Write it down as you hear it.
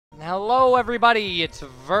Hello, everybody. It's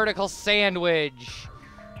Vertical Sandwich.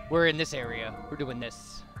 We're in this area. We're doing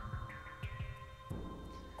this.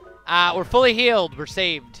 We're fully healed. We're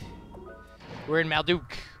saved. We're in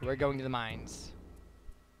Malduk. We're going to the mines.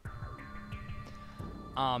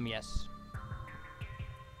 Yes.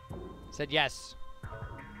 Said yes.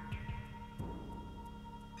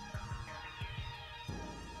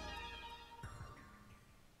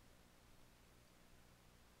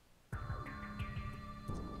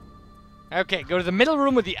 Okay, go to the middle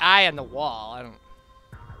room with the eye on the wall. I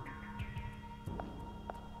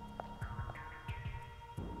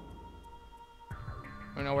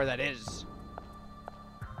don't know where that is.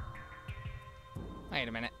 Wait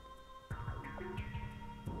a minute.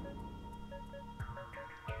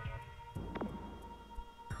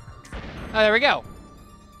 Oh, there we go.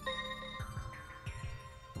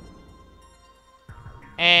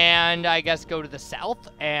 And I guess go to the south,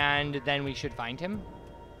 and then we should find him.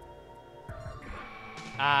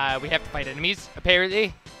 We have to fight enemies,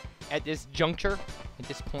 apparently, at this juncture, at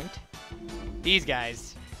this point. These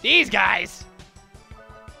guys. These guys!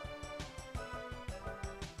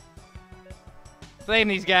 Flame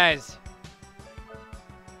these guys.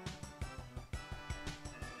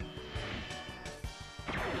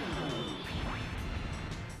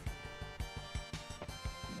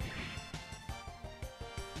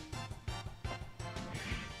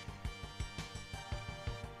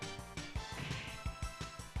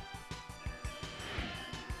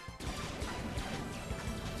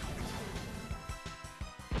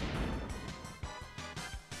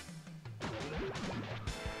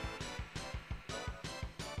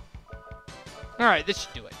 Alright, this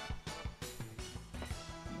should do it.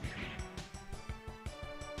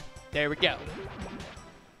 There we go.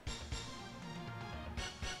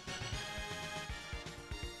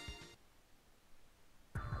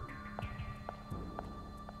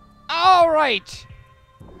 Alright!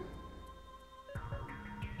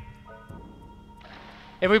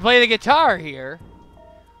 If we play the guitar here,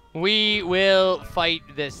 we will fight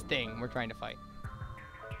this thing we're trying to fight.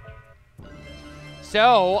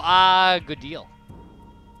 So, good deal.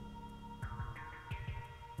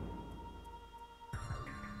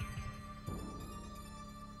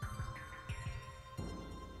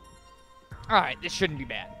 Alright, this shouldn't be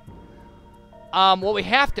bad.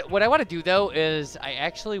 What I want to do, though, is I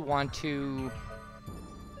actually want to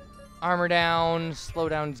armor down, slow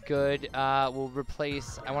down's good. I want to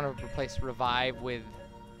replace revive with,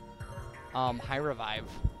 high revive.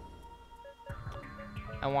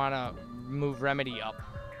 I want to move remedy up.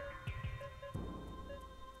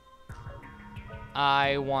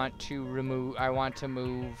 I want to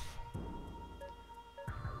move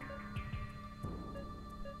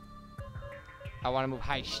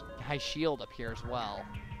high shield up here as well.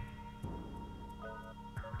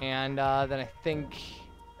 And then I think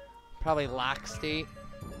probably lock state.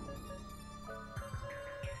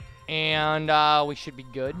 And we should be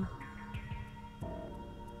good.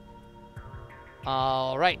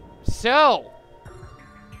 Alright, so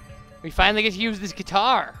we finally get to use this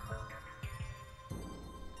guitar.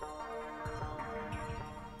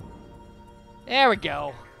 There we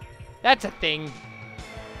go. That's a thing.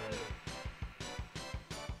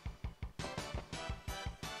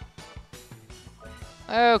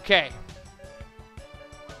 Okay.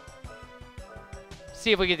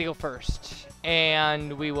 See if we get to go first.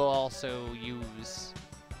 And we will also use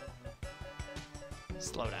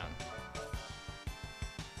slowdown.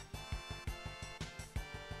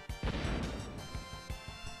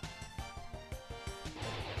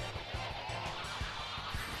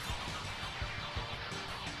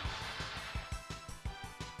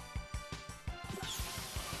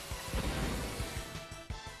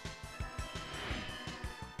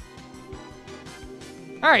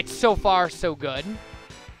 Alright, so far, so good.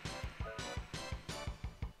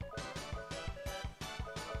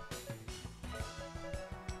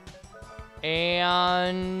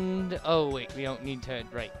 And... oh, wait, we don't need to...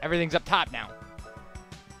 right, everything's up top now.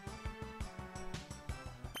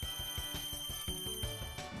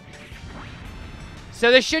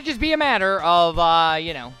 So this should just be a matter of,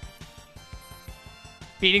 you know,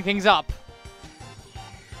 beating things up.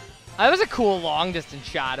 That was a cool long-distance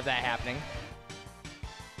shot of that happening.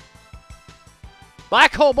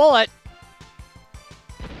 Black hole bullet.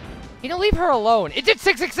 You don't leave her alone. It did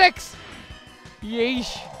 666.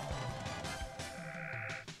 Yeesh.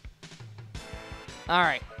 All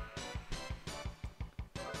right.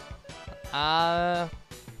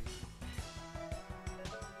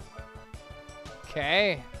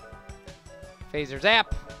 Okay. Phaser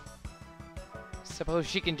zap. Suppose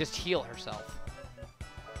she can just heal herself.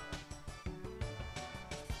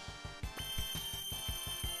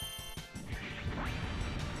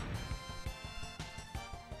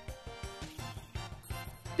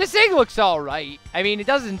 This thing looks alright. I mean, it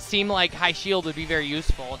doesn't seem like high shield would be very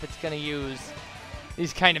useful if it's going to use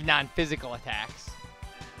these kind of non-physical attacks.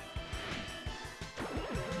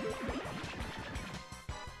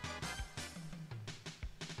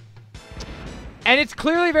 And it's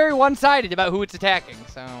clearly very one-sided about who it's attacking,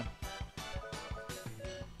 so...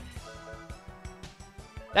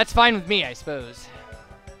 That's fine with me, I suppose.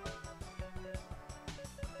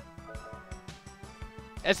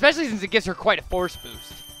 Especially since it gives her quite a force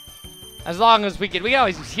boost. As long as we can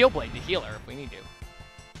always use Heal Blade to heal her if we need to.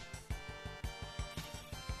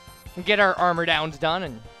 And get our armor downs done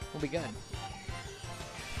and we'll be good.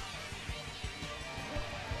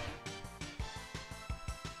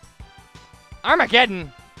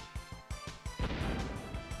 Armageddon!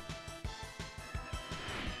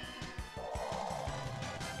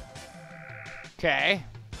 Okay.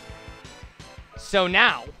 So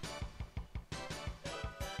now...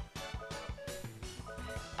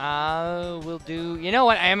 we'll do... You know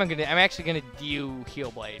what? I'm actually gonna do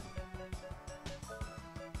Heal Blade.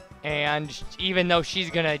 And even though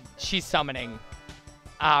she's summoning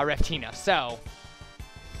Reftina, so...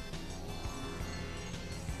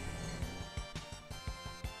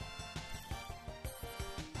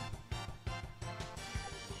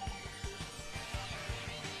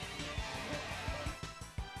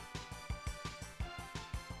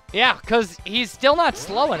 Yeah, because he's still not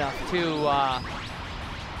slow enough to,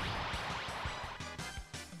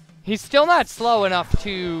 He's still not slow enough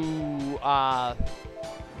to,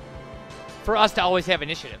 for us to always have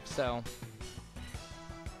initiative, so.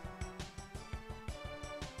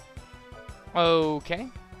 Okay.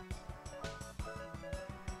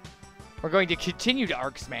 We're going to continue to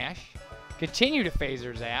Arc Smash, continue to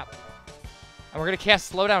Phaser Zap, and we're going to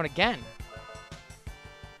cast Slowdown again.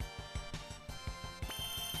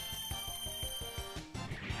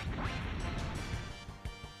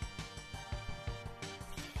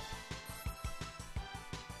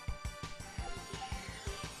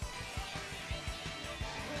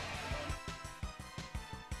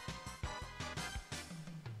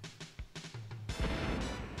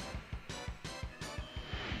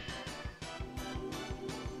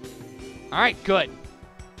 Alright, good.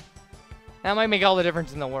 That might make all the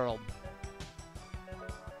difference in the world.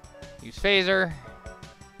 Use Phaser.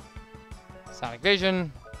 Sonic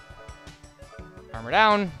Vision. Armor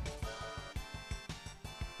down.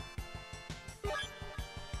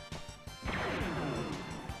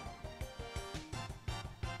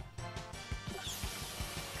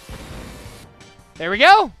 There we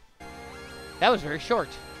go! That was very short.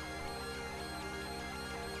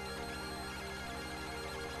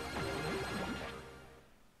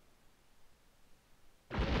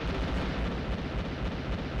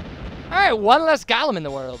 Alright, one less golem in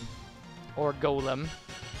the world. Or golem.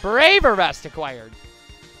 Braver Vest acquired.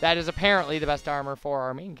 That is apparently the best armor for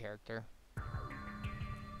our main character.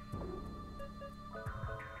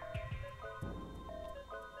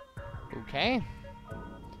 Okay.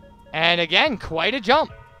 And again, quite a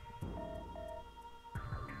jump.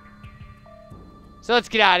 So let's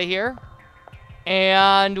get out of here.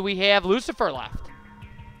 And we have Lucifer left.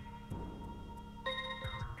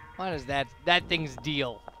 What is that thing's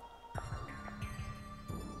deal?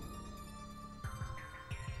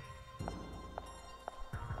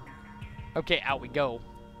 Okay, out we go.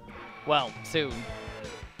 Well, soon.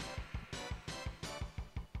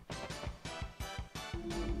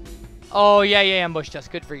 Oh, yeah, you ambushed us.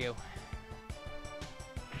 Good for you.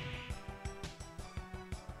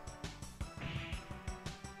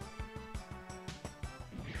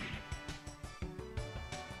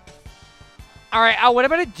 Alright, what I'm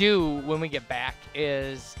going to do when we get back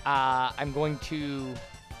is I'm going to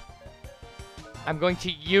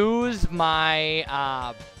use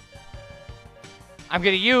my... I'm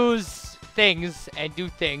going to use things and do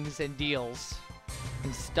things and deals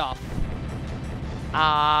and stuff.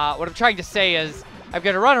 What I'm trying to say is I'm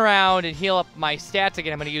going to run around and heal up my stats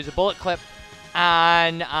again. I'm going to use a bullet clip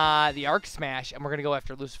on the Arc Smash, and we're going to go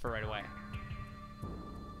after Lucifer right away.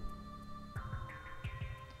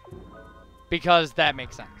 Because that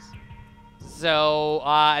makes sense. So,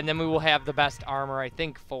 and then we will have the best armor, I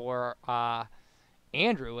think, for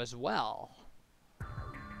Andrew as well.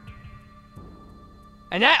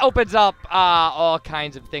 And that opens up all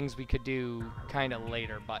kinds of things we could do kind of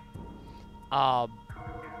later, but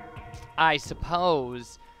I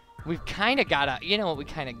suppose we've kind of got to, you know what, we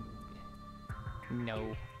kind of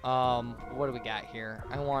know. What do we got here?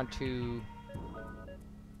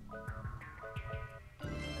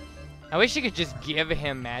 I wish you could just give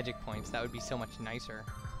him magic points. That would be so much nicer.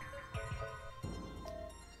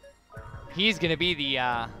 He's going to be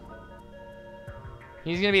the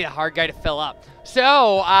He's going to be the hard guy to fill up.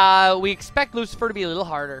 So, we expect Lucifer to be a little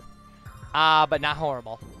harder, but not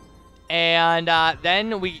horrible. And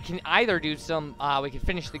then we can either do some, we can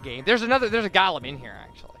finish the game. There's a golem in here,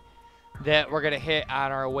 actually, that we're going to hit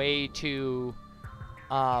on our way to,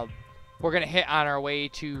 the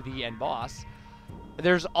end boss.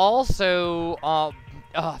 There's also,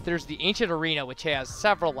 there's the Ancient Arena, which has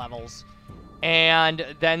several levels. And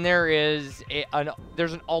then there is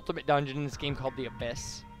there's an ultimate dungeon in this game called the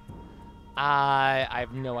Abyss. I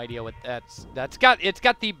have no idea what it's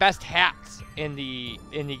got the best hats in the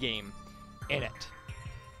game in it.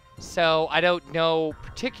 So I don't know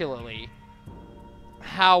particularly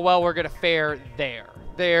how well we're gonna fare there.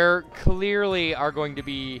 There clearly are going to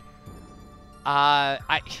be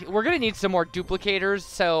we're gonna need some more duplicators,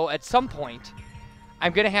 so at some point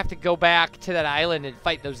I'm going to have to go back to that island and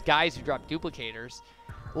fight those guys who drop duplicators,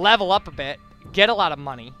 level up a bit, get a lot of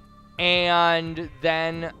money, and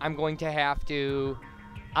then I'm going to have to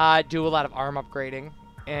do a lot of arm upgrading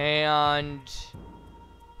and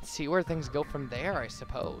see where things go from there, I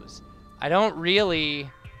suppose. I don't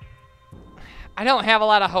have a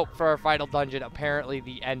lot of hope for our final dungeon. Apparently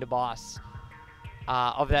the end boss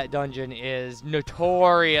of that dungeon is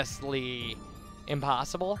notoriously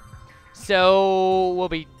impossible. So, we'll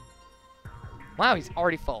be... Wow, he's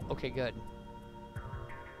already full. Okay, good.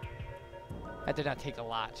 That did not take a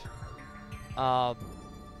lot.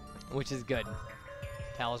 Which is good.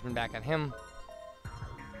 Talisman back on him.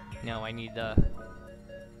 No, I need the...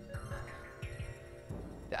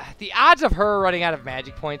 The odds of her running out of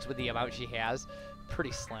magic points with the amount she has,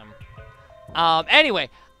 pretty slim. Anyway,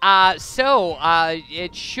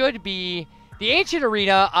 it should be... The Ancient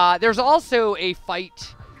Arena, there's also a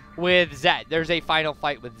fight with Zed. There's a final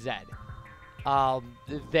fight with Zed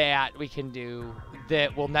that we can do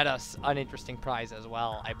that will net us an interesting prize as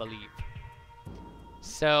well, I believe.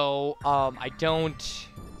 So, I don't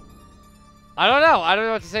know. I don't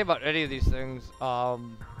know what to say about any of these things,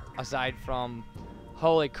 aside from,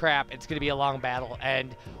 holy crap, it's going to be a long battle,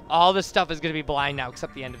 and all this stuff is going to be blind now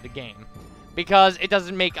except the end of the game. Because it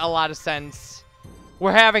doesn't make a lot of sense.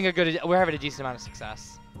 We're having a decent amount of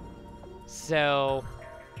success. So...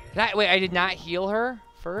 Wait, I did not heal her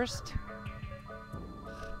first?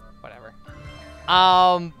 Whatever.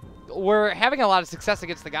 We're having a lot of success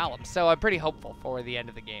against the golem, so I'm pretty hopeful for the end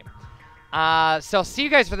of the game. So I'll see you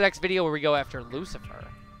guys for the next video where we go after Lucifer.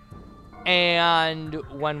 And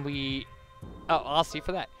when we... Oh, I'll see you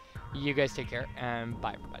for that. You guys take care, and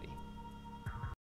bye, everybody.